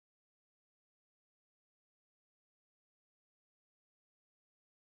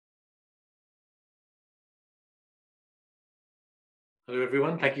Hello,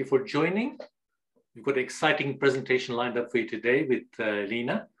 everyone. Thank you for joining. We've got an exciting presentation lined up for you today with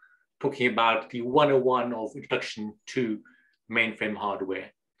Lena, talking about the 101 of Introduction to Mainframe Hardware.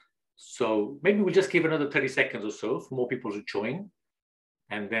 So maybe we'll just give another 30 seconds or so for more people to join,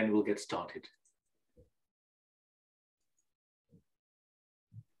 and then we'll get started.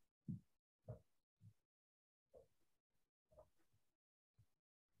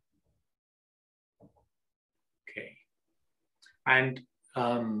 Okay. And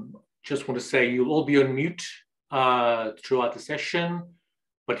just want to say you'll all be on mute throughout the session.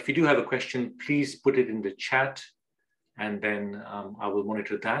 But if you do have a question, please put it in the chat, and then I will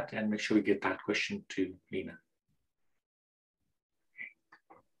monitor that and make sure we get that question to Lena.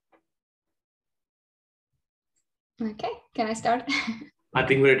 Okay, can I start? I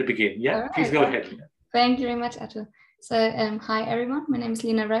think we're ready to begin. Yeah, Right, please go ahead, Lena. Thank you very much, Atul. So hi, everyone. My name is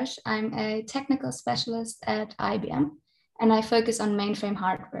Lena Roche. I'm a technical specialist at IBM, and I focus on mainframe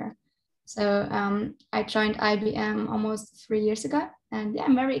hardware. So I joined IBM almost 3 years ago, and yeah,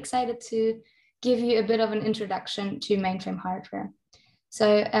 I'm very excited to give you a bit of an introduction to mainframe hardware. So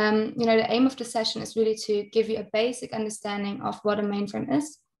the aim of the session is really to give you a basic understanding of what a mainframe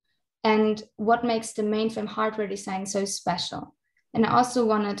is and what makes the mainframe hardware design so special. And I also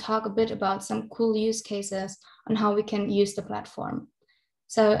want to talk a bit about some cool use cases on how we can use the platform.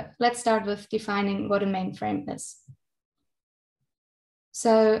 So let's start with defining what a mainframe is.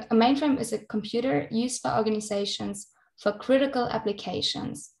 So a mainframe is a computer used by organizations for critical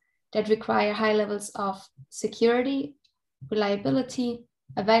applications that require high levels of security, reliability,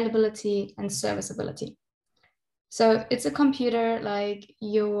 availability, and serviceability. So it's a computer like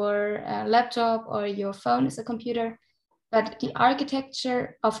your laptop or your phone is a computer, but the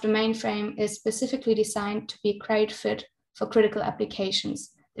architecture of the mainframe is specifically designed to be a great fit for critical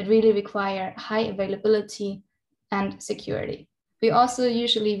applications that really require high availability and security. We also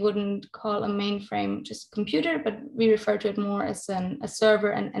usually wouldn't call a mainframe just a computer, but we refer to it more as a server,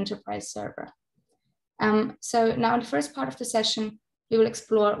 an enterprise server. So now in the first part of the session, we will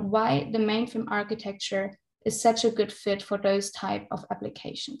explore why the mainframe architecture is such a good fit for those type of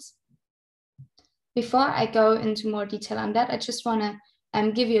applications. Before I go into more detail on that, I just want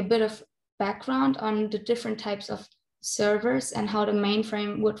to give you a bit of background on the different types of servers and how the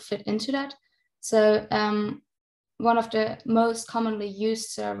mainframe would fit into that. So one of the most commonly used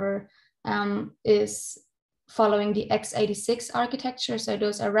server is following the x86 architecture. So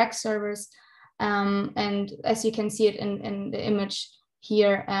those are rack servers. And as you can see it in the image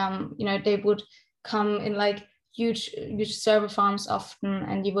here, they would come in like huge server farms often,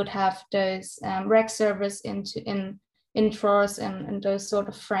 and you would have those rack servers in drawers and those sort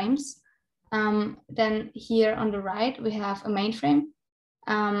of frames. Then here on the right, we have a mainframe,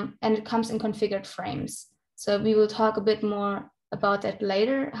 and it comes in configured frames. So we will talk a bit more about that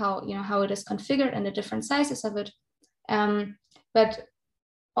later, how it is configured and the different sizes of it. But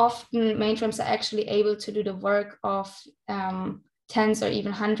often mainframes are actually able to do the work of tens or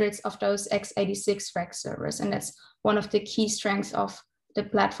even hundreds of those x86 rack servers. And that's one of the key strengths of the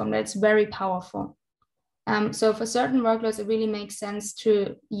platform, that's very powerful. So for certain workloads, it really makes sense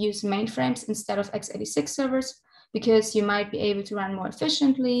to use mainframes instead of x86 servers, because you might be able to run more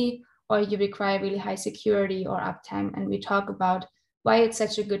efficiently, or you require really high security or uptime. And we talk about why it's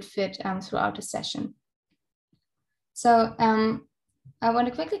such a good fit throughout the session. So I want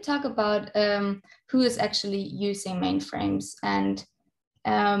to quickly talk about who is actually using mainframes. And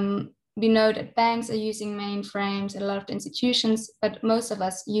we know that banks are using mainframes and a lot of the institutions, but most of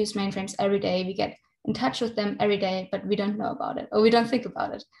us use mainframes every day. We get in touch with them every day, but we don't know about it, or we don't think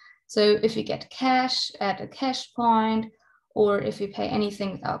about it. So if we get cash at a cash point, or if we pay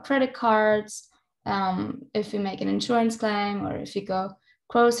anything with our credit cards, if we make an insurance claim, or if we go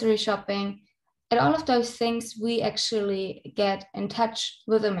grocery shopping, and all of those things, we actually get in touch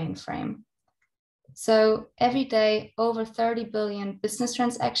with a mainframe. So every day, over 30 billion business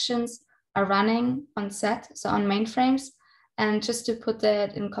transactions are running on set, so on mainframes. And just to put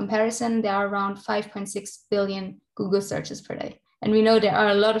that in comparison, there are around 5.6 billion Google searches per day. And we know there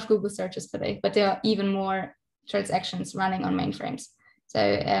are a lot of Google searches per day, but there are even more transactions running on mainframes. So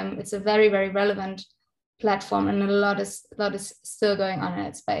it's a very, very relevant platform, and a lot is still going on in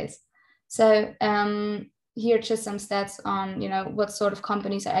that space. So here are just some stats on what sort of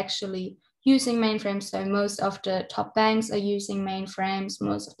companies are actually using mainframes. So most of the top banks are using mainframes,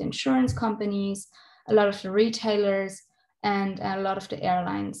 most of the insurance companies, a lot of the retailers, and a lot of the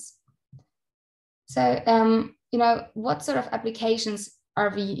airlines. So what sort of applications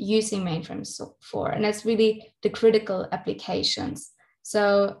are we using mainframes for? And that's really the critical applications.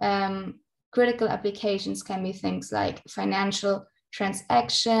 So critical applications can be things like financial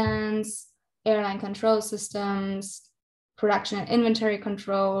transactions, airline control systems, production and inventory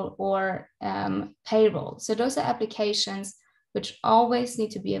control, or payroll. So those are applications which always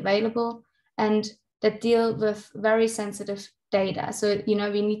need to be available and that deal with very sensitive data. So,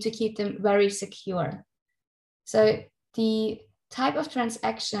 we need to keep them very secure. So the type of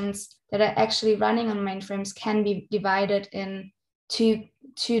transactions that are actually running on mainframes can be divided in two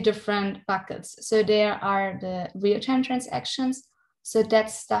different buckets. So there are the real-time transactions. So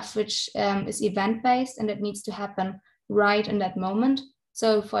that's stuff which is event-based and it needs to happen right in that moment.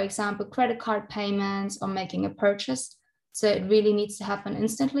 So for example, credit card payments or making a purchase. So it really needs to happen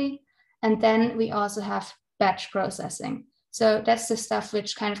instantly. And then we also have batch processing. So that's the stuff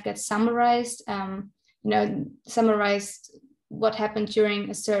which kind of gets summarized, summarized what happened during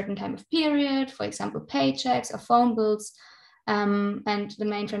a certain time of period, for example, paychecks or phone bills. And the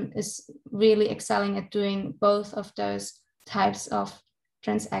mainframe is really excelling at doing both of those types of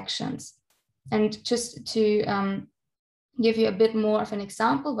transactions. And just to give you a bit more of an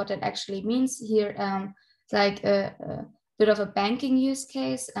example, what that actually means here, like a bit of a banking use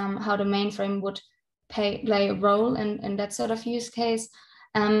case, how the mainframe would play a role in that sort of use case.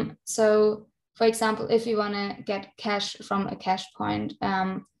 So for example, if you want to get cash from a cash point,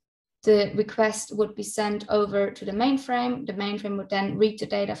 the request would be sent over to the mainframe. The mainframe would then read the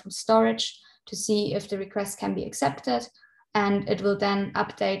data from storage to see if the request can be accepted. And it will then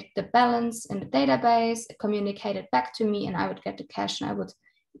update the balance in the database, communicate it back to me, and I would get the cash and I would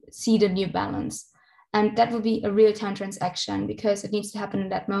see the new balance. And that would be a real-time transaction because it needs to happen in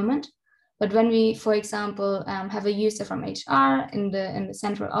that moment. But when we, for example, have a user from HR in the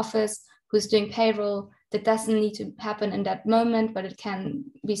central office who's doing payroll, that doesn't need to happen in that moment, but it can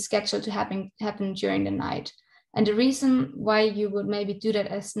be scheduled to happen during the night. And the reason why you would maybe do that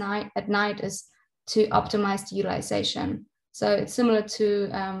at night is to optimize the utilization. So it's similar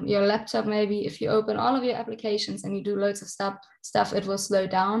to your laptop. Maybe if you open all of your applications and you do loads of stuff, it will slow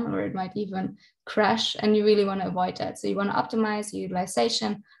down or it might even crash, and you really want to avoid that. So you want to optimize your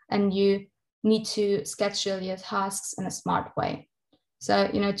utilization and you need to schedule your tasks in a smart way. So,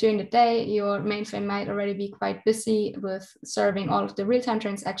 during the day, your mainframe might already be quite busy with serving all of the real-time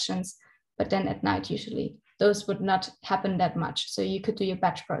transactions, but then at night, usually those would not happen that much. So you could do your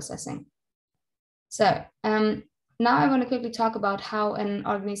batch processing. So now I want to quickly talk about how an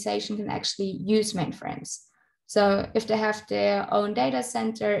organization can actually use mainframes. So if they have their own data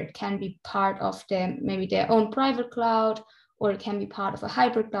center, it can be part of maybe their own private cloud, or it can be part of a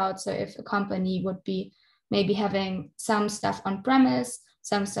hybrid cloud. So if a company would be maybe having some stuff on premise,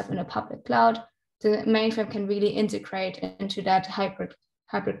 some stuff in a public cloud, the mainframe can really integrate into that hybrid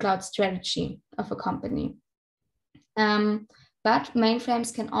cloud strategy of a company. But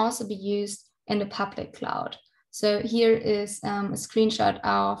mainframes can also be used in the public cloud. So here is a screenshot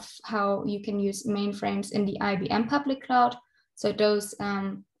of how you can use mainframes in the IBM public cloud. So those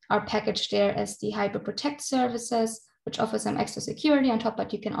are packaged there as the Hyper Protect services, which offer some extra security on top,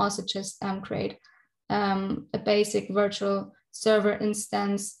 but you can also just create a basic virtual server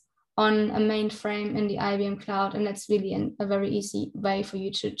instance on a mainframe in the IBM cloud. And that's really a very easy way for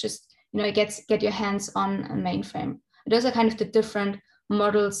you to just, get your hands on a mainframe. Those are kind of the different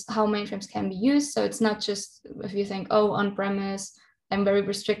models how mainframes can be used. So it's not just if you think, oh, on-premise, I'm very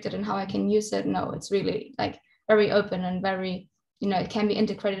restricted in how I can use it. No, it's really like very open and very, it can be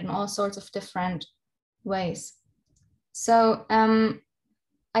integrated in all sorts of different ways. So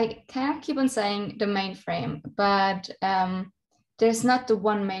I can't keep on saying the mainframe, but there's not the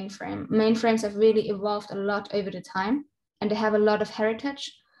one mainframe. Mainframes have really evolved a lot over the time, and they have a lot of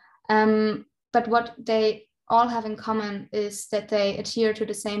heritage. But what they all have in common is that they adhere to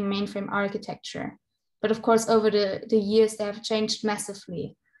the same mainframe architecture. But of course, over the years, they have changed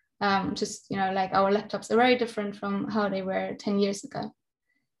massively. Like our laptops are very different from how they were 10 years ago.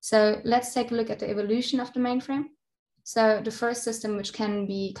 So let's take a look at the evolution of the mainframe. So the first system which can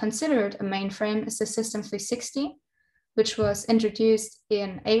be considered a mainframe is the System 360, which was introduced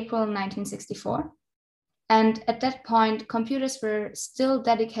in April 1964. And at that point, computers were still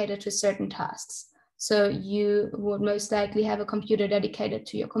dedicated to certain tasks. So you would most likely have a computer dedicated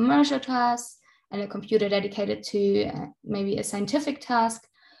to your commercial tasks and a computer dedicated to maybe a scientific task.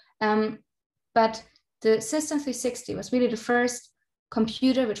 But the System 360 was really the first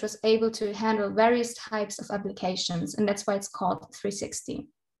computer which was able to handle various types of applications, and that's why it's called 360.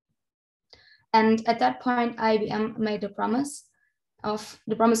 And at that point, IBM made the promise of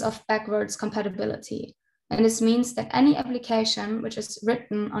backwards compatibility. And this means that any application which is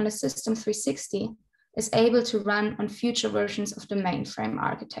written on the System 360 is able to run on future versions of the mainframe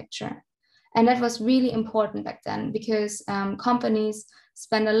architecture. And that was really important back then because companies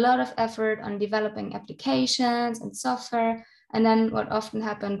spend a lot of effort on developing applications and software. And then what often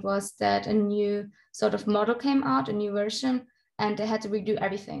happened was that a new sort of model came out, a new version, and they had to redo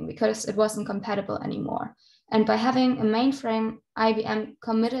everything because it wasn't compatible anymore. And by having a mainframe, IBM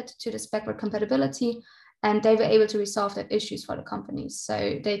committed to this backward compatibility, and they were able to resolve that issues for the companies.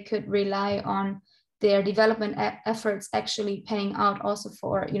 So they could rely on their development efforts actually paying out also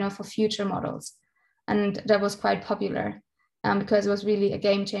for, for future models. And that was quite popular because it was really a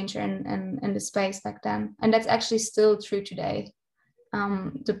game changer in the space back then. And that's actually still true today,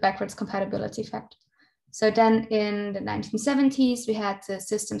 the backwards compatibility fact. So then in the 1970s, we had the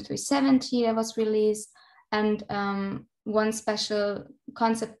System 370 that was released. And one special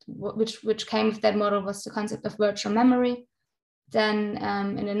concept which came with that model was the concept of virtual memory. Then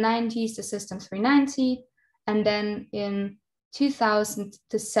in the 90s, the System 390. And then in 2000,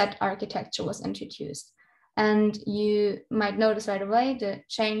 the Z architecture was introduced. And you might notice right away the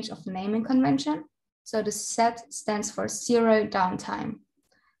change of the naming convention. So the Z stands for zero downtime.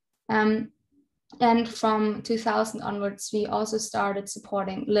 And from 2000 onwards, we also started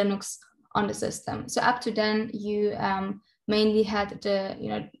supporting Linux on the system. So up to then, you mainly had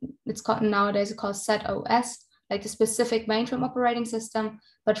the, it's called nowadays, it's called ZOS, like the specific mainframe operating system.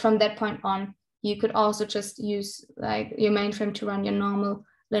 But from that point on, you could also just use like your mainframe to run your normal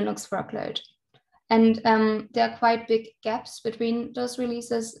Linux workload. And there are quite big gaps between those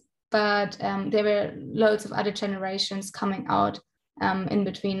releases, but there were loads of other generations coming out in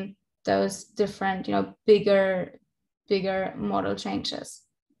between those different, bigger model changes.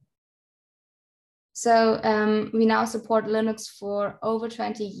 So we now support Linux for over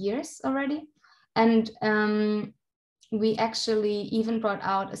 20 years already. And we actually even brought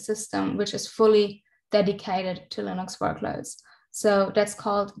out a system which is fully dedicated to Linux workloads. So that's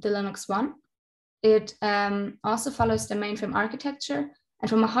called the Linux One. It also follows the mainframe architecture. And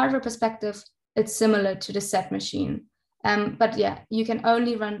from a hardware perspective, it's similar to the Z machine. But yeah, you can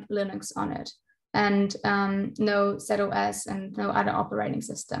only run Linux on it and no ZOS and no other operating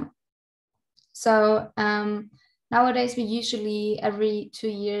system. So nowadays, we usually every 2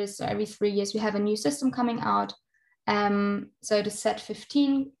 years or every 3 years, we have a new system coming out. So the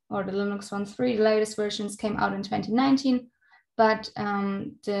Z15 or the Linux One 3, the latest versions came out in 2019, but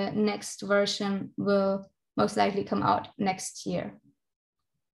the next version will most likely come out next year.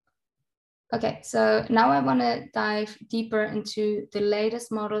 Okay, so now I want to dive deeper into the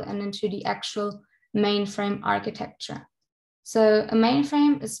latest model and into the actual mainframe architecture. So a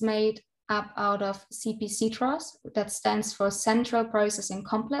mainframe is made up out of CPC-TROS, that stands for Central Processing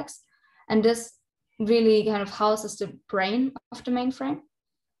Complex. And this really kind of houses the brain of the mainframe.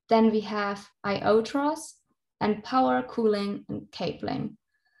 Then we have IO-TROS and power, cooling, and cabling.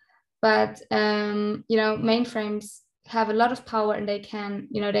 But, mainframes have a lot of power and they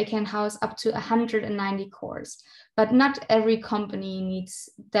can house up to 190 cores. But not every company needs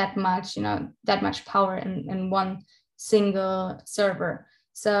that much, that much power in one single server.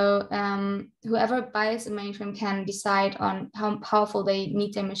 So whoever buys a mainframe can decide on how powerful they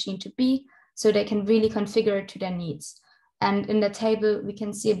need their machine to be so they can really configure it to their needs. And in the table, we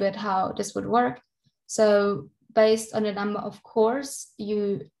can see a bit how this would work. So based on the number of cores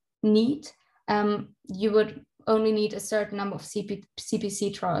you need, you would only need a certain number of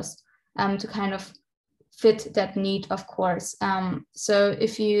CPC-TROS to kind of fit that need, of course. So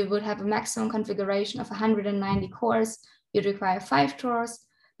if you would have a maximum configuration of 190 cores, you'd require 5 TROS,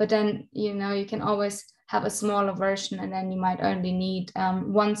 but then, you can always have a smaller version and then you might only need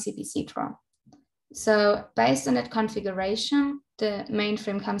 1 CPC-TROS. So based on that configuration, the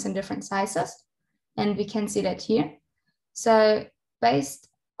mainframe comes in different sizes, and we can see that here. So based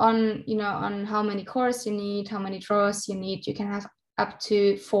on, on how many cores you need, how many TROS you need, you can have up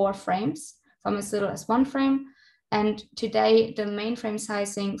to 4 frames from as little as 1 frame. And today, the mainframe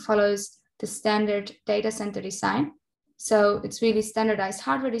sizing follows the standard data center design. So it's really standardized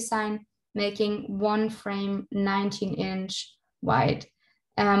hardware design, making 1 frame 19-inch wide.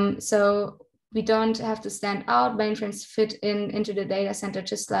 So we don't have to stand out. Mainframes fit into the data center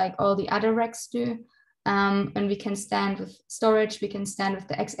just like all the other racks do. And we can stand with storage, we can stand with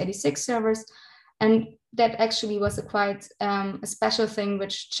the x86 servers. And that actually was a quite a special thing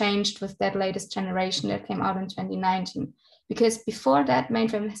which changed with that latest generation that came out in 2019. Because before that,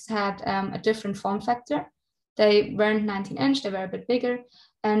 mainframes had a different form factor. They weren't 19-inch, they were a bit bigger.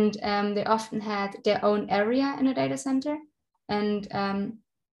 And they often had their own area in a data center. And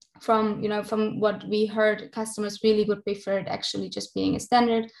from what we heard, customers really would prefer it actually just being a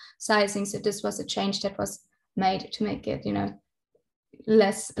standard sizing. So this was a change that was made to make it,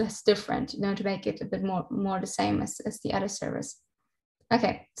 less different, you know, to make it a bit more the same as the other servers.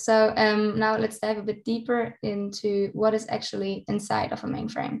 Okay, so now let's dive a bit deeper into what is actually inside of a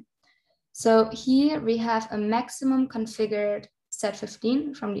mainframe. So here we have a maximum configured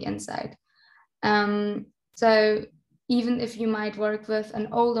Z15 from the inside. So even if you might work with an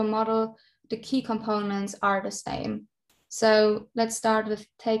older model, the key components are the same. So let's start with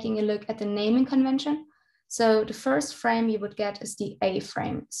taking a look at the naming convention. So the first frame you would get is the A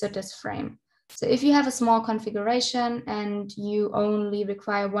frame, so this frame. So if you have a small configuration and you only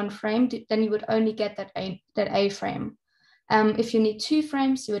require one frame, then you would only get that A frame. If you need 2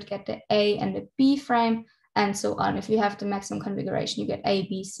 frames, you would get the A and the B frame, and so on. If you have the maximum configuration, you get A,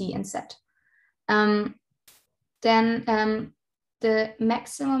 B, C, and Z. Then the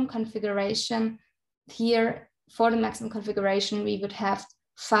maximum configuration here, for the maximum configuration, we would have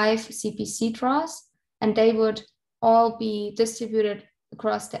 5 CPC draws, and they would all be distributed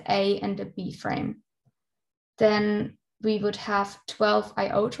across the A and the B frame. Then we would have 12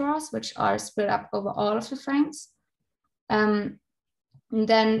 IO draws, which are split up over all of the frames. And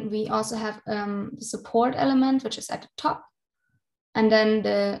then we also have the support element, which is at the top, and then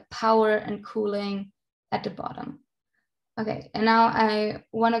the power and cooling at the bottom. Okay, and now I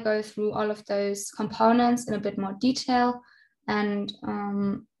want to go through all of those components in a bit more detail. And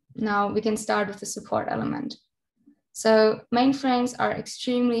now we can start with the support element. So mainframes are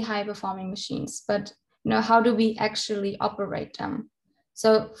extremely high performing machines, but you know, how do we actually operate them?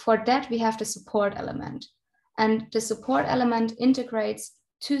 So for that, we have the support element. And the support element integrates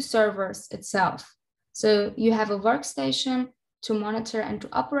to servers itself. So you have a workstation to monitor and to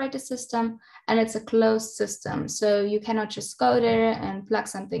operate the system, and it's a closed system. So you cannot just go there and plug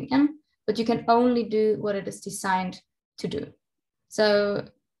something in, but you can only do what it is designed to do. So,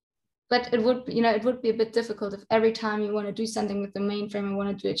 but it would, you know, it would be a bit difficult if every time you want to do something with the mainframe and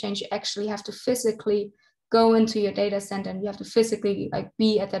want to do a change, you actually have to physically go into your data center and you have to physically like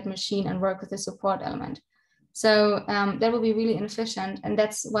be at that machine and work with the support element. So that will be really inefficient, and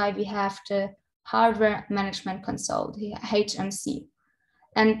that's why we have the hardware management console, the HMC.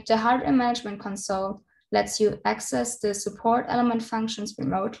 And the hardware management console lets you access the support element functions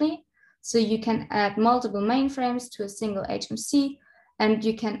remotely. So you can add multiple mainframes to a single HMC, and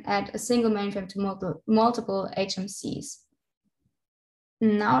you can add a single mainframe to multiple HMCs.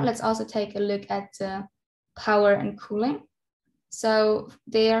 Now let's also take a look at the power and cooling. So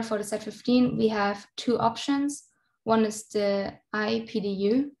there for the Z15, we have 2 options. One is the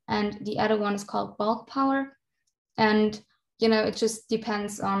IPDU and the other one is called bulk power. And, you know, it just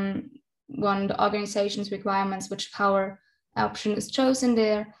depends on the organization's requirements, which power option is chosen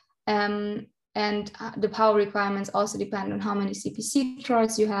there. And the power requirements also depend on how many CPC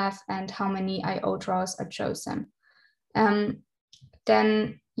draws you have and how many IO draws are chosen.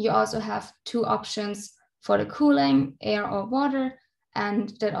 Then you also have 2 options for the cooling, air or water,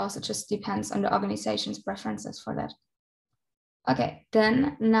 and that also just depends on the organization's preferences for that. Okay,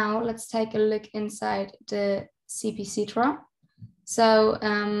 then now let's take a look inside the CPC drawer. So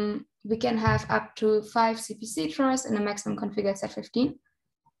we can have up to 5 CPC drawers in a maximum configured Z15.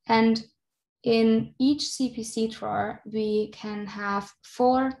 And in each CPC drawer, we can have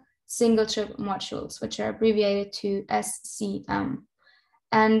 4 single chip modules, which are abbreviated to SCM.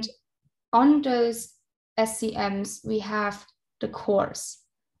 And on those SCMs, we have the cores,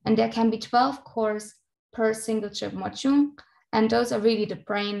 and there can be 12 cores per single chip module. And those are really the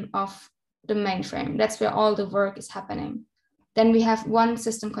brain of the mainframe. That's where all the work is happening. Then we have 1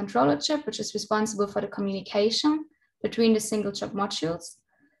 system controller chip, which is responsible for the communication between the single chip modules.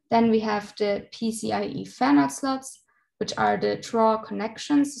 Then we have the PCIe fan-out slots, which are the draw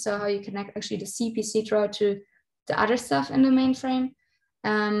connections. So how you connect actually the CPC draw to the other stuff in the mainframe.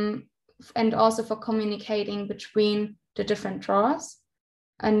 And also for communicating between the different draws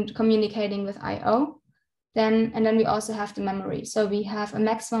and communicating with IO. And then we also have the memory. So we have a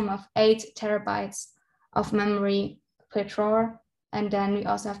maximum of 8 terabytes of memory per drawer. And then we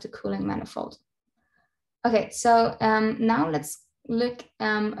also have the cooling manifold. Okay, so now let's look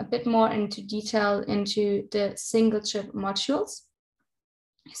a bit more into detail into the single chip modules.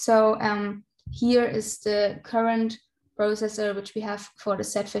 So here is the current processor which we have for the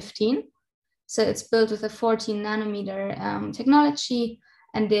Z15. So it's built with a 14 nanometer technology,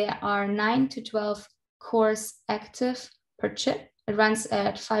 and there are 9 to 12 cores active per chip. It runs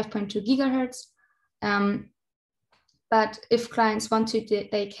at 5.2 gigahertz. But if clients want to,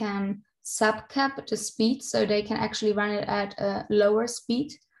 they can subcap the speed, so they can actually run it at a lower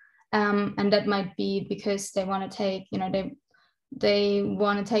speed. And that might be because they want to take, you know, they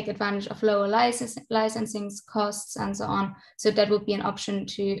want to take advantage of lower licensing costs and so on. So that would be an option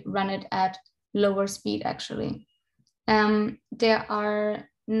to run it at lower speed, actually. There are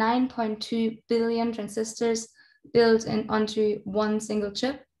 9.2 billion transistors built onto one single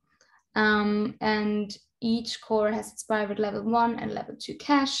chip. And each core has its private level 1 and level 2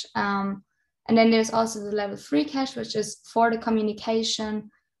 cache. And then there's also the level 3 cache, which is for the communication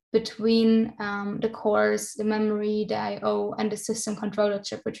between the cores, the memory, the I/O, and the system controller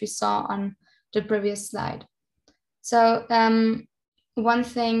chip, which we saw on the previous slide. So one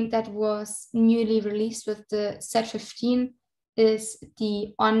thing that was newly released with the Z15 is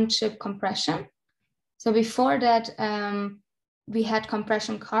the on-chip compression. So before that, we had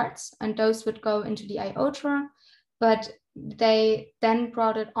compression cards, and those would go into the I/O drawer, but they then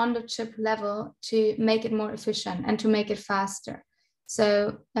brought it on the chip level to make it more efficient and to make it faster.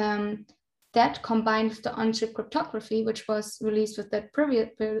 So that combined with the on-chip cryptography, which was released with the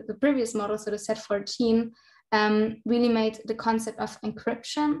previous model, so the Z14, really made the concept of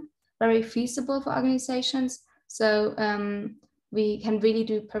encryption very feasible for organizations. So we can really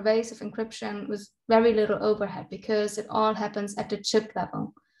do pervasive encryption with very little overhead because it all happens at the chip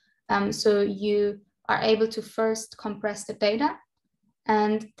level. So you are able to first compress the data,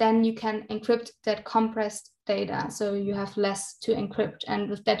 and then you can encrypt that compressed data. So you have less to encrypt, and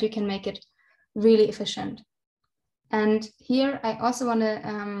with that you can make it really efficient. And here I also want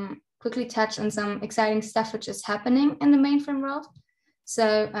to quickly touch on some exciting stuff which is happening in the mainframe world.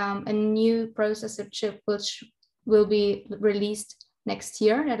 So a new processor chip which will be released next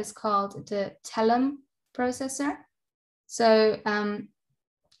year that is called the Telum processor. So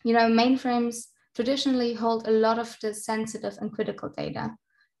mainframes traditionally hold a lot of the sensitive and critical data.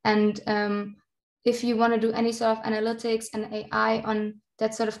 And if you want to do any sort of analytics and AI on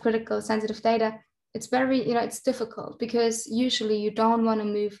that sort of critical sensitive data, it's very, it's difficult because usually you don't want to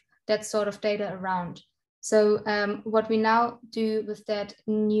move that sort of data around. So what we now do with that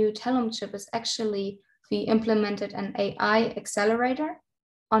new Telum chip is actually we implemented an AI accelerator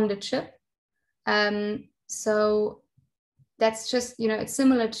on the chip. So that's just, it's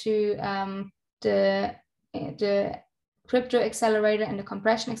similar to the crypto accelerator and the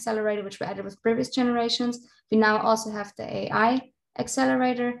compression accelerator, which were added with previous generations. We now also have the AI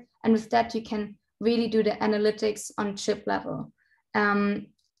accelerator, and with that you can really do the analytics on chip level.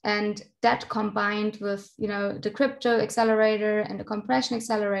 And that combined with the crypto accelerator and the compression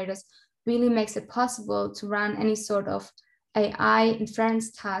accelerators really makes it possible to run any sort of AI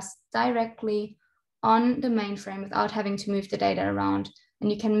inference task directly on the mainframe without having to move the data around.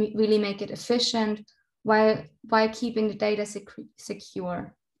 And you can really make it efficient while keeping the data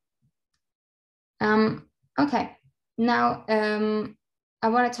secure. Okay, now I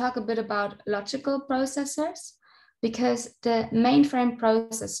want to talk a bit about logical processors, because the mainframe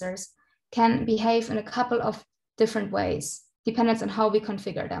processors can behave in a couple of different ways, depending on how we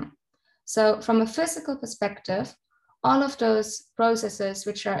configure them. So from a physical perspective, all of those processors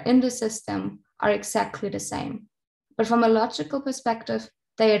which are in the system are exactly the same. But from a logical perspective,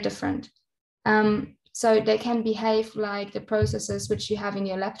 they are different. So they can behave like the processors which you have in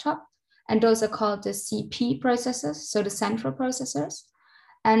your laptop, and those are called the CP processors, so the central processors.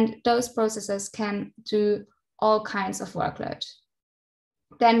 And those processors can do all kinds of workload.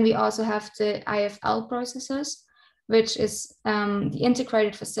 Then we also have the IFL processors, which is the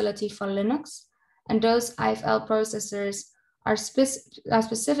integrated facility for Linux. And those IFL processors are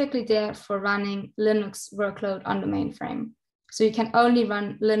specifically there for running Linux workload on the mainframe. So you can only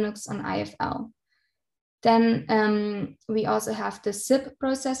run Linux on IFL. Then we also have the SIP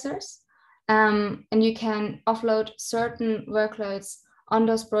processors, and you can offload certain workloads on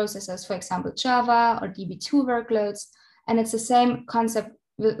those processors, for example, Java or DB2 workloads. And it's the same concept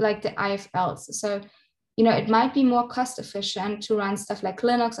with like the IFLs. So, it might be more cost efficient to run stuff like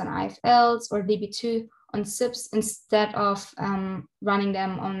Linux on IFLs or DB2 on SIPs instead of running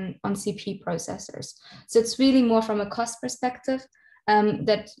them on CP processors. So it's really more from a cost perspective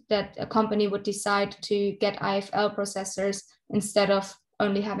that a company would decide to get IFL processors instead of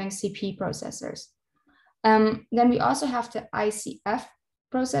only having CP processors. Then we also have the ICF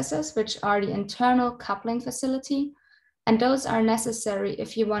processors, which are the internal coupling facility. And those are necessary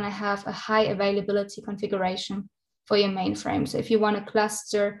if you want to have a high availability configuration for your mainframe. So if you want to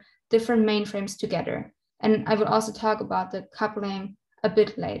cluster different mainframes together. And I will also talk about the coupling a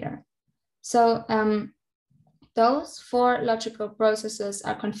bit later. So those 4 logical processors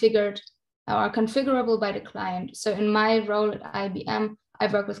are configurable by the client. So in my role at IBM, I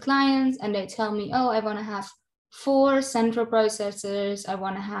work with clients and they tell me, oh, I want to have 4 central processors. I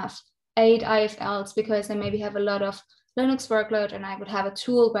want to have 8 IFLs because I maybe have a lot of Linux workload, and I would have a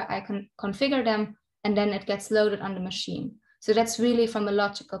tool where I can configure them, and then it gets loaded on the machine. So that's really from a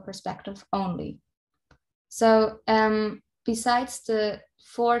logical perspective only. So besides the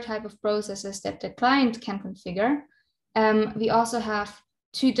 4 types of processes that the client can configure, we also have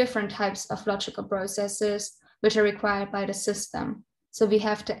 2 different types of logical processes which are required by the system. So we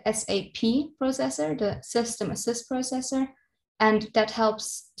have the SAP processor, the system assist processor, and that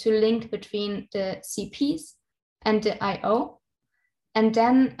helps to link between the CPs and the IO. And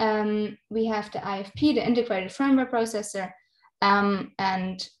then we have the IFP, the integrated firmware processor,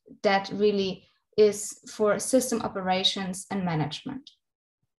 and that really is for system operations and management.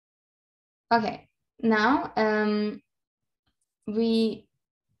 Okay, now we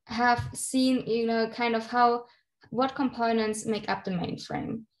have seen, kind of what components make up the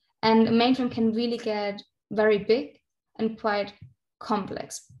mainframe. And the mainframe can really get very big and quite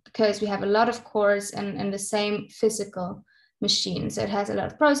complex because we have a lot of cores in the same physical machine. So it has a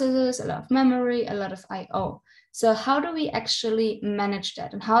lot of processors, a lot of memory, a lot of IO. So how do we actually manage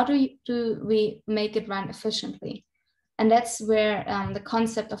that? And how do we make it run efficiently? And that's where the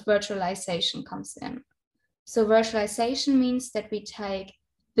concept of virtualization comes in. So virtualization means that we take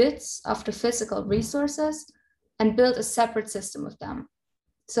bits of the physical resources and build a separate system of them.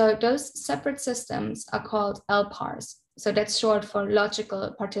 So those separate systems are called LPARs. So that's short for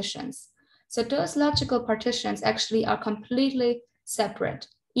logical partitions. So those logical partitions actually are completely separate,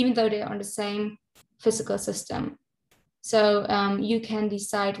 even though they are on the same physical system. So you can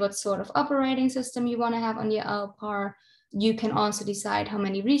decide what sort of operating system you want to have on your LPAR. You can also decide how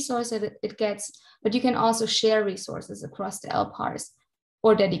many resources it gets, but you can also share resources across the LPARs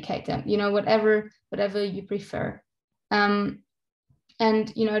or dedicate them, whatever you prefer. And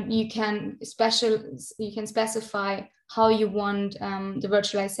you can specify how you want the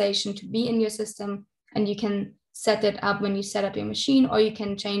virtualization to be in your system, and you can set it up when you set up your machine, or you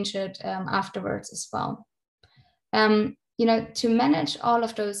can change it afterwards as well. To manage all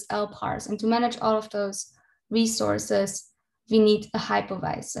of those LPARs and to manage all of those resources, we need a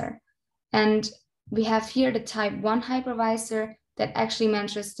hypervisor. And we have here the type 1 hypervisor that actually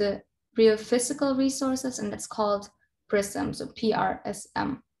manages the real physical resources, and that's called Prism, so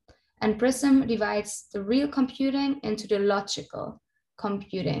PRSM. And Prism divides the real computing into the logical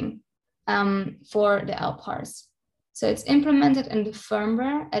computing for the LPARs. So it's implemented in the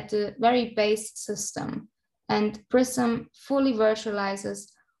firmware at the very base system. And Prism fully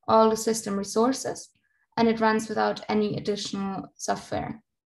virtualizes all the system resources, and it runs without any additional software.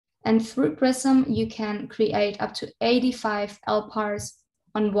 And through Prism, you can create up to 85 LPARs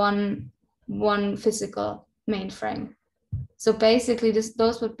on one physical mainframe. So basically,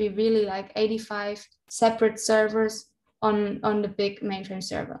 those would be really like 85 separate servers on the big mainframe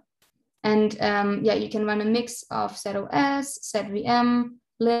server. And you can run a mix of ZOS, ZVM,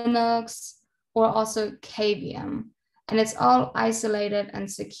 Linux, or also KVM. And it's all isolated and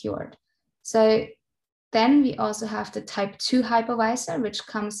secured. So then we also have the type 2 hypervisor, which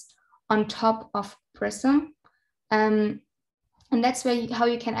comes on top of Prism. And that's how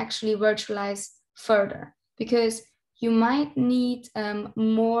you can actually virtualize further, because you might need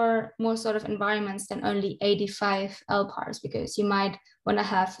more sort of environments than only 85 LPARs, because you might want to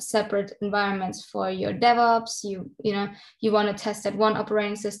have separate environments for your DevOps. You want to test that one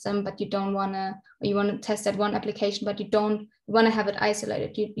operating system, but you want to test that one application, but you want to have it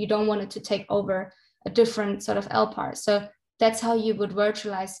isolated. You don't want it to take over a different sort of LPAR. So that's how you would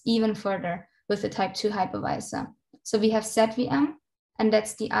virtualize even further with the type 2 hypervisor. So we have ZVM, and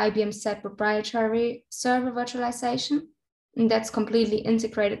that's the IBM Z proprietary server virtualization. And that's completely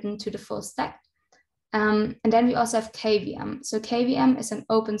integrated into the full stack. And then we also have KVM. So KVM is an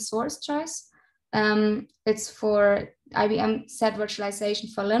open source choice. It's for IBM Z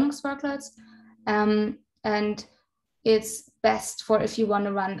virtualization for Linux workloads. And it's best for if you want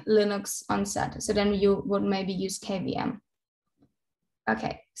to run Linux on Z. So then you would maybe use KVM.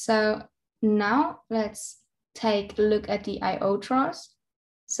 Okay, so now let's take a look at the IO drawers.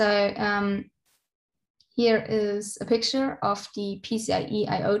 So here is a picture of the PCIe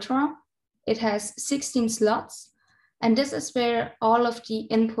IO drawer. It has 16 slots, and this is where all of the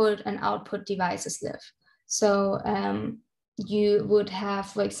input and output devices live. So you would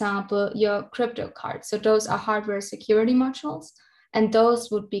have, for example, your crypto cards. So those are hardware security modules, and those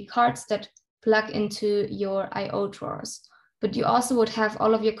would be cards that plug into your IO drawers. But you also would have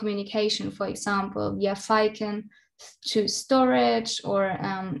all of your communication, for example, via FICAN to storage, or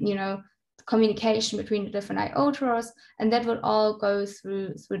communication between the different IO drawers, and that would all go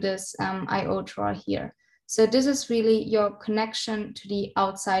through this IO drawer here. So this is really your connection to the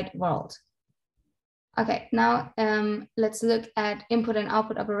outside world. Okay, now let's look at input and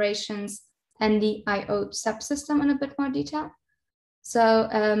output operations and the I/O subsystem in a bit more detail. So,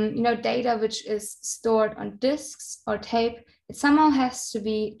 data which is stored on disks or tape, it somehow has to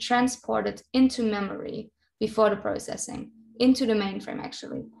be transported into memory before the processing, into the mainframe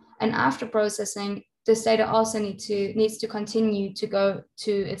actually. And after processing, this data also needs to continue to go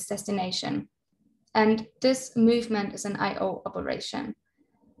to its destination. And this movement is an I/O operation.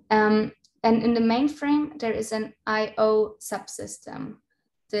 And in the mainframe, there is an I/O subsystem,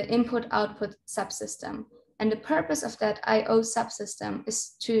 the input-output subsystem. And the purpose of that I/O subsystem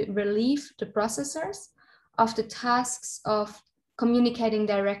is to relieve the processors of the tasks of communicating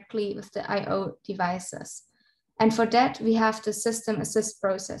directly with the I/O devices. And for that, we have the system assist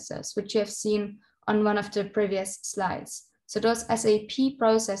processors, which you have seen on one of the previous slides. So those SAP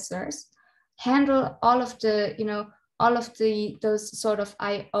processors handle all of the, those sort of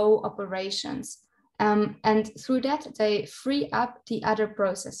I/O operations. And through that, they free up the other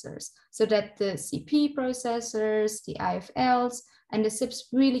processors so that the CP processors, the IFLs, and the SIPs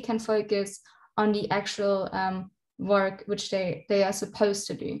really can focus on the actual work which they are supposed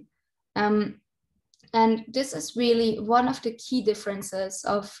to do. And this is really one of the key differences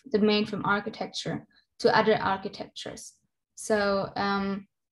of the mainframe architecture to other architectures. So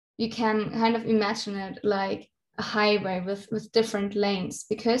you can kind of imagine it like a highway with different lanes,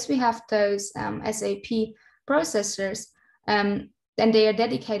 because we have those SAP processors and they are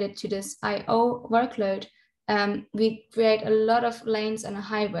dedicated to this I/O workload. We create a lot of lanes on a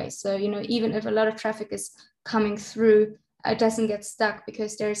highway. So, even if a lot of traffic is coming through, it doesn't get stuck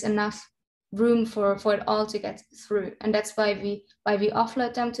because there's enough room for it all to get through. And that's why we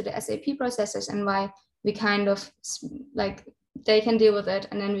offload them to the SAP processors, and why we kind of like they can deal with it,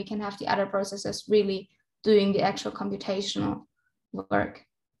 and then we can have the other processors really doing the actual computational work.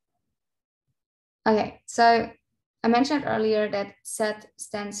 Okay, so I mentioned earlier that Z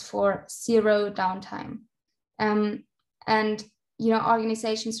stands for zero downtime. And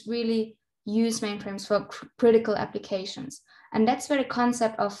organizations really use mainframes for critical applications. And that's where the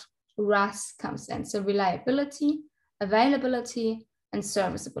concept of RAS comes in. So reliability, availability, and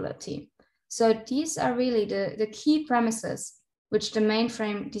serviceability. So these are really the key premises which the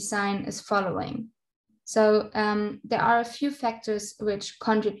mainframe design is following. So there are a few factors which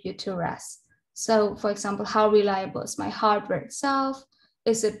contribute to RAS. So for example, how reliable is my hardware itself?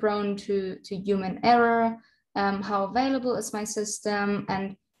 Is it prone to human error? How available is my system?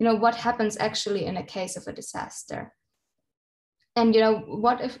 And what happens actually in a case of a disaster? And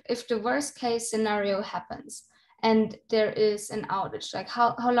what if the worst case scenario happens and there is an outage? Like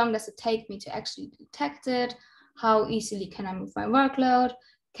how long does it take me to actually detect it? How easily can I move my workload?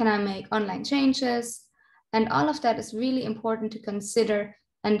 Can I make online changes? And all of that is really important to consider.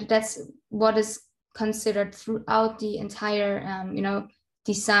 And that's what is considered throughout the entire,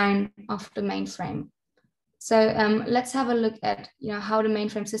 design of the mainframe. So let's have a look at, how the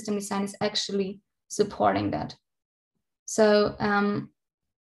mainframe system design is actually supporting that. So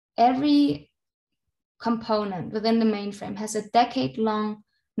every component within the mainframe has a decade-long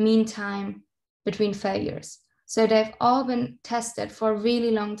mean time between failures. So they've all been tested for a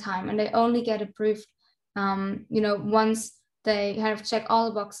really long time, and they only get approved once they kind of check all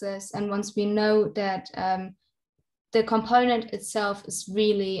the boxes, and once we know that the component itself is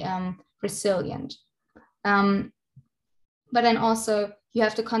really resilient. But then also you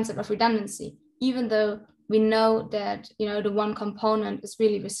have the concept of redundancy. Even though we know that the one component is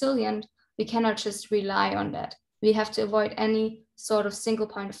really resilient, we cannot just rely on that. We have to avoid any sort of single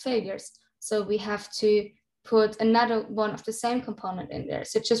point of failures. So we have to put another one of the same component in there.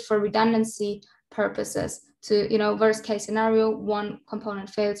 So just for redundancy purposes, to worst case scenario, one component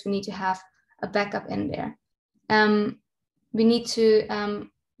fails, we need to have a backup in there. We need to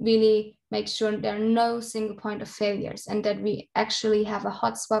really make sure there are no single point of failures, and that we actually have a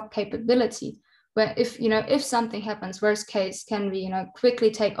hot swap capability where if something happens, worst case can be quickly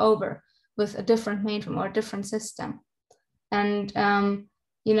take over with a different mainframe or a different system. And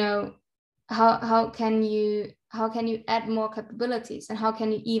how can you add more capabilities, and how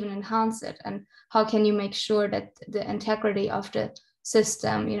can you even enhance it, and how can you make sure that the integrity of the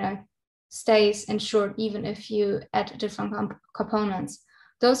system stays ensured even if you add different components.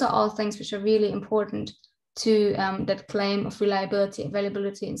 Those are all things which are really important to that claim of reliability,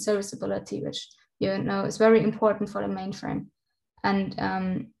 availability, and serviceability, which is very important for the mainframe,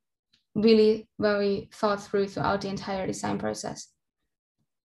 and really very thought through throughout the entire design process.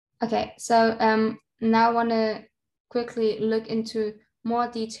 Okay, so now I want to quickly look into more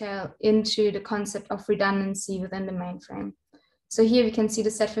detail into the concept of redundancy within the mainframe. So here we can see the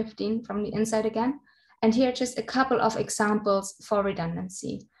Z15 from the inside again. And here are just a couple of examples for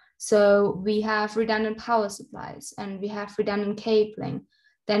redundancy. So we have redundant power supplies, and we have redundant cabling.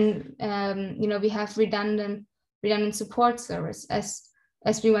 Then we have redundant support servers,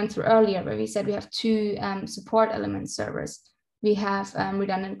 as we went through earlier, where we said we have two support element servers. We have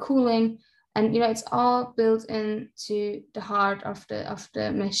redundant cooling, and it's all built into the heart of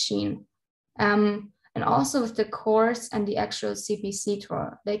the machine. And also with the cores and the actual CPC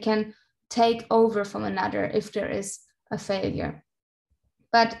drawer, they can take over from another if there is a failure.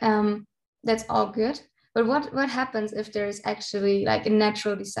 But that's all good. But what happens if there is actually like a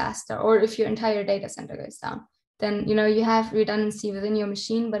natural disaster, or if your entire data center goes down? Then you have redundancy within your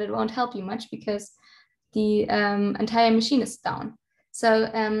machine, but it won't help you much because the entire machine is down. So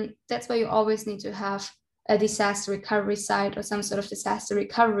that's why you always need to have a disaster recovery site or some sort of disaster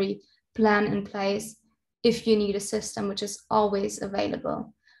recovery plan in place if you need a system which is always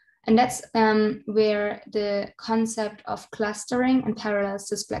available. And that's where the concept of clustering and parallel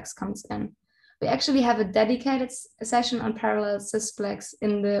sysplex comes in. We actually have a dedicated session on parallel sysplex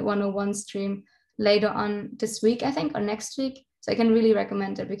in the 101 stream later on this week, I think, or next week. So I can really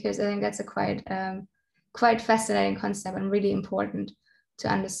recommend it because I think that's a quite fascinating concept and really important to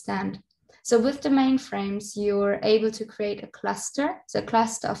understand. So with the mainframes, you're able to create a cluster, so a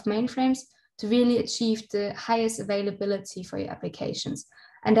cluster of mainframes to really achieve the highest availability for your applications.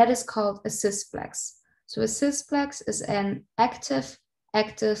 And that is called a sysplex. So a sysplex is an active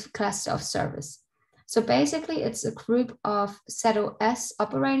cluster of service. So basically it's a group of ZOS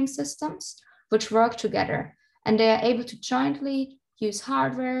operating systems which work together, and they are able to jointly use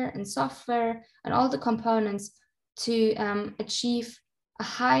hardware and software and all the components to achieve a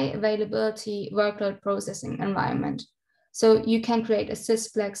high availability workload processing environment. So you can create a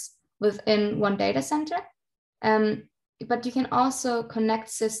sysplex within one data center, but you can also connect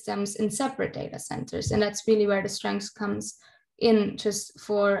systems in separate data centers. And that's really where the strength comes in, just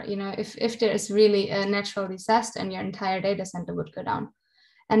for, if there is really a natural disaster and your entire data center would go down.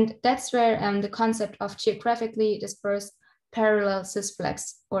 And that's where the concept of geographically dispersed parallel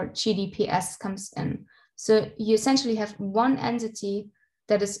sysplex, or GDPS, comes in. So you essentially have one entity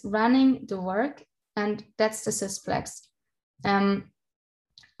that is running the work, and that's the sysplex.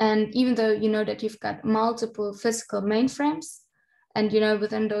 And even though that you've got multiple physical mainframes, and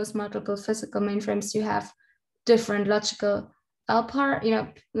within those multiple physical mainframes you have different logical LPAR,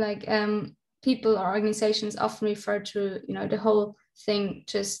 like people or organizations often refer to the whole thing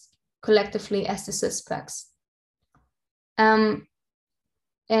just collectively as the sysplex.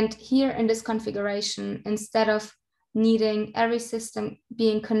 And here in this configuration, instead of needing every system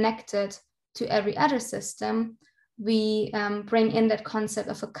being connected to every other system, we bring in that concept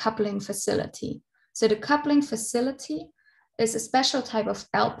of a coupling facility. So the coupling facility is a special type of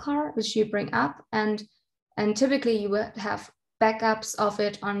LPAR which you bring up, and typically you would have backups of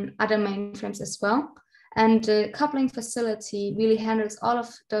it on other mainframes as well. And the coupling facility really handles all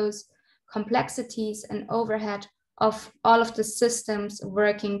of those complexities and overhead of all of the systems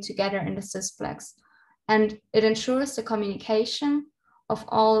working together in the sysplex. And it ensures the communication of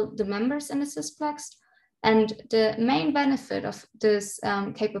all the members in the sysplex. And the main benefit of this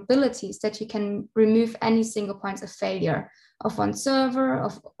capability is that you can remove any single points of failure of one server,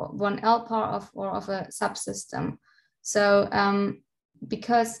 of one LPAR, or of a subsystem. So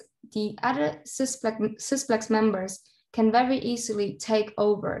because the other sysplex members can very easily take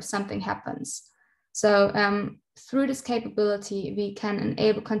over something happens. So through this capability, we can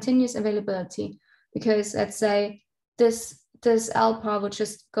enable continuous availability, because let's say this LPAR will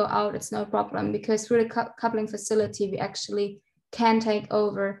just go out, it's no problem, because through the coupling facility, we actually can take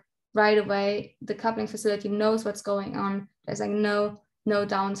over right away. The coupling facility knows what's going on. There's like no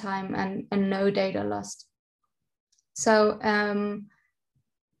downtime and no data lost. So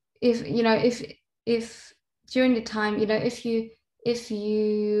if during the time, if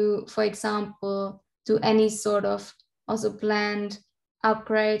you, for example, do any sort of also planned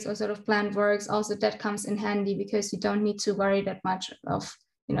upgrades or sort of planned works, also that comes in handy, because you don't need to worry that much of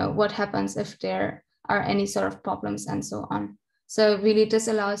what happens if there are any sort of problems and so on. So really this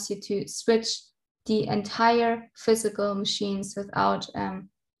allows you to switch the entire physical machines without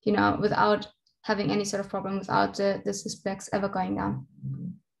without having any sort of problem, without the sysplex ever going down.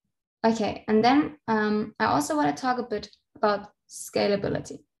 Okay, and then I also want to talk a bit about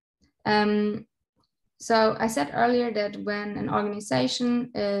scalability. So I said earlier that when an organization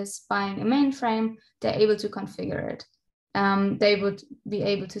is buying a mainframe, they're able to configure it. They would be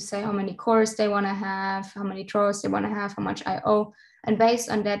able to say how many cores they want to have, how many drawers they want to have, how much I/O, and based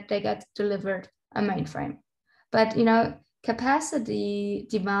on that, they get delivered a mainframe. But capacity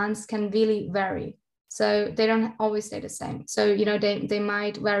demands can really vary. So they don't always stay the same. So, they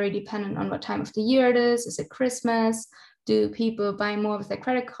might vary depending on what time of the year it is. Is it Christmas? Do people buy more with their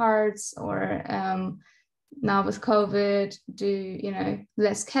credit cards? Or now with COVID, do,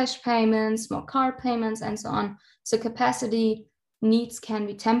 less cash payments, more card payments, and so on. So capacity needs can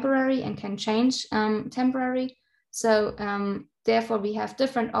be temporary and can change temporary. So therefore, we have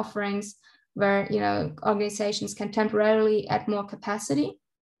different offerings where, organizations can temporarily add more capacity.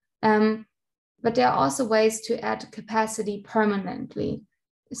 But there are also ways to add capacity permanently.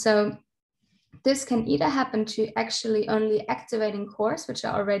 So this can either happen to actually only activating cores, which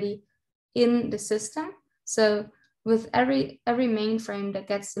are already in the system. So with every mainframe that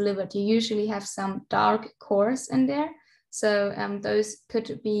gets delivered, you usually have some dark cores in there. So those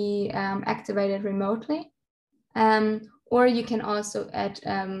could be activated remotely. Or you can also add,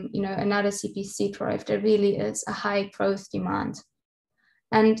 another CPC core if there really is a high growth demand.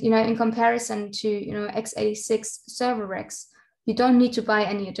 And, in comparison to, x86 server racks, you don't need to buy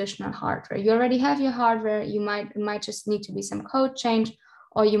any additional hardware. You already have your hardware. It might just need to be some code change,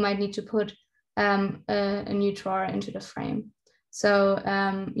 or you might need to put a new drawer into the frame. So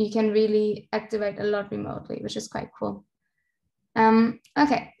you can really activate a lot remotely, which is quite cool.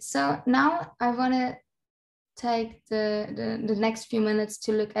 Okay, so now I want to take the next few minutes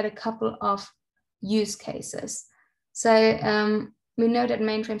to look at a couple of use cases. So we know that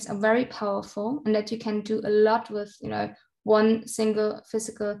mainframes are very powerful and that you can do a lot with, one single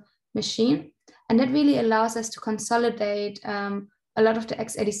physical machine. And that really allows us to consolidate a lot of the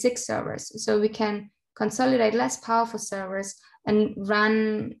x86 servers. So we can consolidate less powerful servers and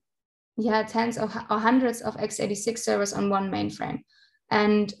run tens or hundreds of x86 servers on one mainframe.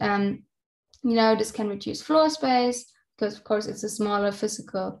 And this can reduce floor space because, of course, it's a smaller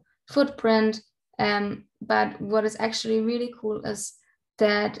physical footprint. But what is actually really cool is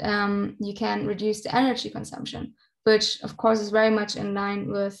that you can reduce the energy consumption, which, of course, is very much in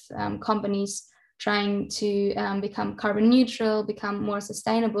line with companies trying to become carbon neutral, become more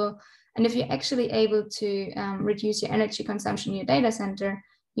sustainable. And if you're actually able to reduce your energy consumption in your data center,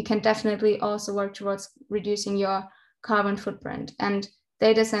 you can definitely also work towards reducing your carbon footprint. And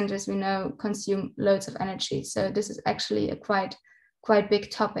data centers, we know, consume loads of energy. So this is actually a quite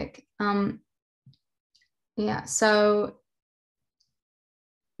big topic. So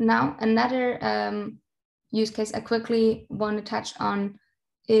now another use case I quickly want to touch on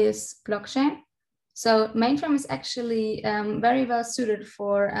is blockchain. So Mainframe is actually very well suited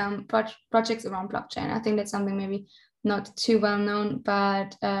for projects around blockchain. I think that's something maybe not too well known,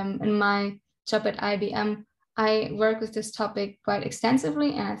 but in my job at IBM, I work with this topic quite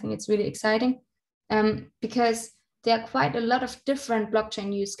extensively, and I think it's really exciting because there are quite a lot of different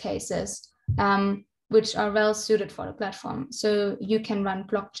blockchain use cases which are well suited for the platform. So you can run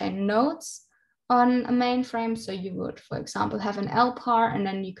blockchain nodes on a mainframe. So you would, for example, have an LPAR, and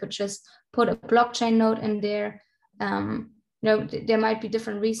then you could just put a blockchain node in there. There might be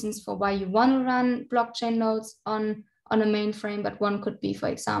different reasons for why you want to run blockchain nodes on a mainframe, but one could be, for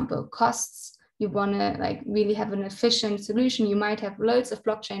example, costs. You want to really have an efficient solution. You might have loads of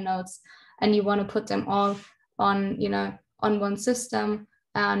blockchain nodes, and you want to put them all on one system.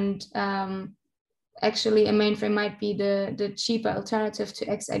 And actually, a mainframe might be the cheaper alternative to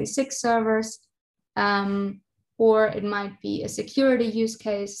x86 servers. Or it might be a security use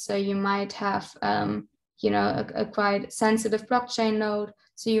case. So you might have, a quite sensitive blockchain node.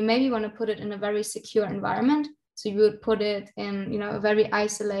 So you maybe want to put it in a very secure environment. So you would put it in, a very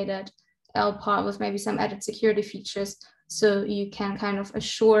isolated LPAR with maybe some added security features. So you can kind of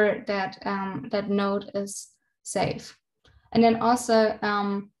assure that that node is safe. And then also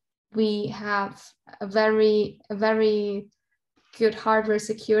we have a very good hardware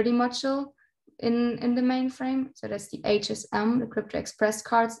security module in the mainframe. So that's the HSM, the Crypto Express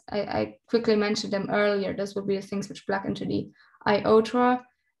cards. I quickly mentioned them earlier. Those will be the things which plug into the IO drawer.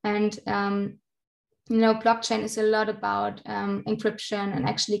 And blockchain is a lot about encryption and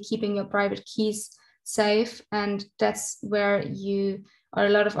actually keeping your private keys safe. And that's where a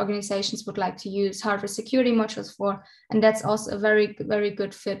lot of organizations would like to use hardware security modules for. And that's also a very, very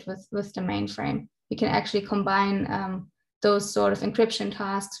good fit with the mainframe. You can actually combine those sort of encryption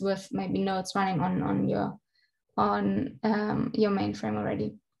tasks with maybe nodes running on your mainframe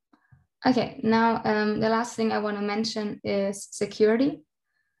already. Okay, now the last thing I want to mention is security.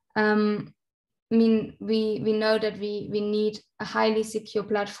 We know that we need a highly secure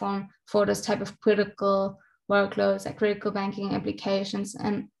platform for those type of critical workloads, like critical banking applications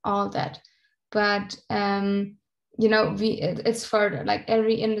and all that. But it's further, like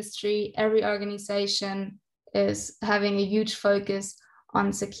every industry, every organization is having a huge focus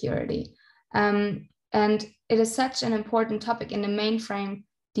on security. And it is such an important topic in the mainframe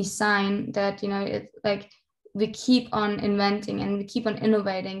design that, it's like we keep on inventing and we keep on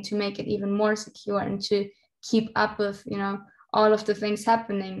innovating to make it even more secure and to keep up with, all of the things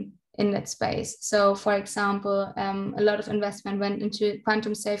happening in that space. So for example, a lot of investment went into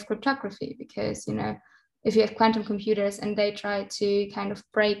quantum safe cryptography because, if you have quantum computers and they try to kind of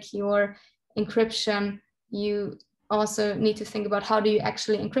break your encryption, you also need to think about how do you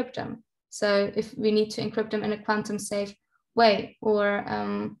actually encrypt them. So if we need to encrypt them in a quantum safe way, or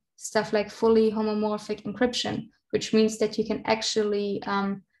stuff like fully homomorphic encryption, which means that you can actually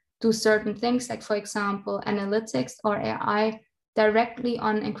do certain things, like for example, analytics or AI directly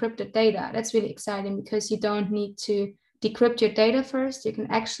on encrypted data. That's really exciting because you don't need to decrypt your data first. You can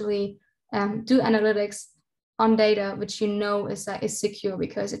actually do analytics on data which is secure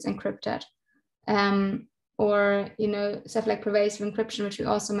because it's encrypted. Or stuff like pervasive encryption, which we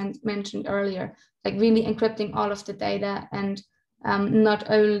also mentioned earlier, like really encrypting all of the data and not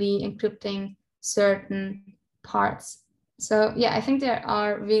only encrypting certain parts. So yeah, I think there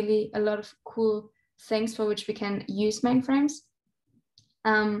are really a lot of cool things for which we can use mainframes.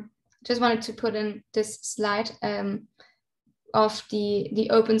 Just wanted to put in this slide of the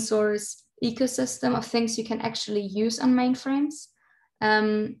open source ecosystem of things you can actually use on mainframes.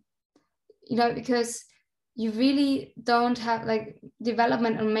 Because you really don't have, like,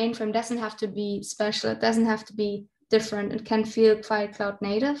 development on mainframe doesn't have to be special. It doesn't have to be different. It can feel quite cloud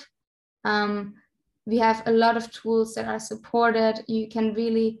native. We have a lot of tools that are supported. You can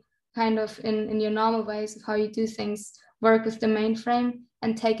really kind of in your normal ways of how you do things, work with the mainframe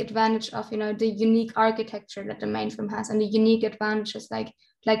and take advantage of, the unique architecture that the mainframe has and the unique advantages like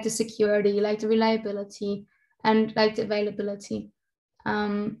the security, like the reliability, and like the availability.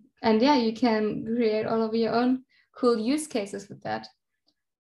 And yeah, you can create all of your own cool use cases with that.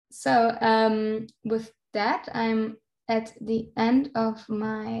 So with that, I'm at the end of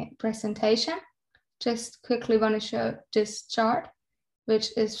my presentation. Just quickly want to show this chart,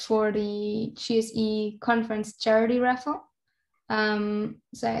 which is for the GSE conference charity raffle.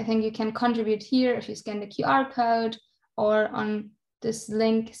 So I think you can contribute here if you scan the QR code or on this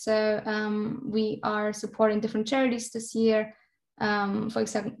link. So we are supporting different charities this year. For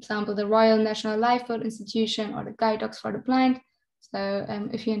example, the Royal National Lifeboat Institution or the Guide Dogs for the Blind. So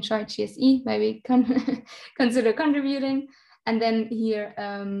if you enjoy GSE, maybe consider contributing. And then here,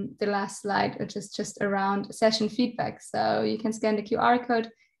 the last slide, which is just around session feedback. So you can scan the QR code,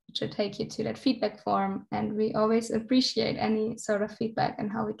 which will take you to that feedback form. And we always appreciate any sort of feedback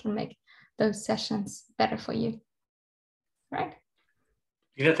and how we can make those sessions better for you. Right.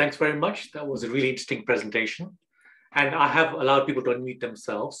 Lina, thanks very much. That was a really interesting presentation. And I have allowed people to unmute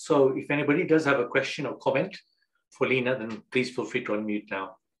themselves. So if anybody does have a question or comment for Lina, then please feel free to unmute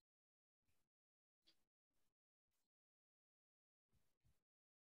now.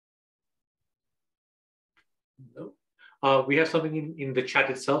 No. We have something in the chat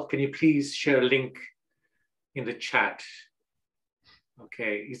itself. Can you please share a link in the chat?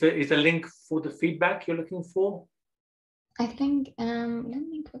 Okay, is the link for the feedback you're looking for? I think, let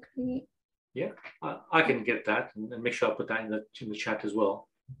me quickly. Yeah, I can get that and make sure I put that in the chat as well.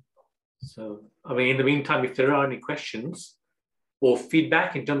 So, I mean, in the meantime, if there are any questions or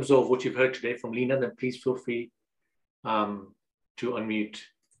feedback in terms of what you've heard today from Lina, then please feel free to unmute.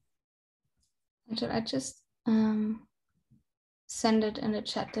 I just send it in the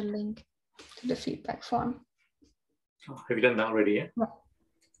chat, the link to the feedback form. Oh, have you done that already? Yeah? Yeah.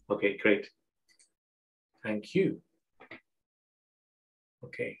 Okay, great. Thank you.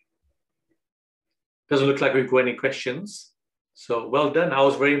 Okay. Doesn't look like we've got any questions. So well done. I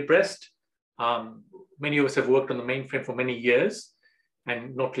was very impressed. Many of us have worked on the mainframe for many years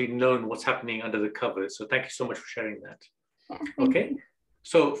and not really known what's happening under the covers. So thank you so much for sharing that. Yeah, okay.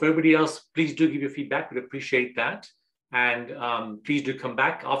 So for everybody else, please do give your feedback. We'd appreciate that. And please do come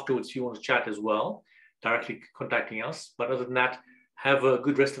back afterwards if you want to chat as well, directly contacting us. But other than that, have a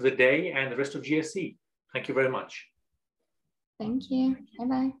good rest of the day and the rest of GSE. Thank you very much. Thank you.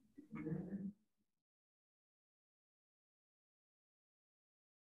 Bye-bye.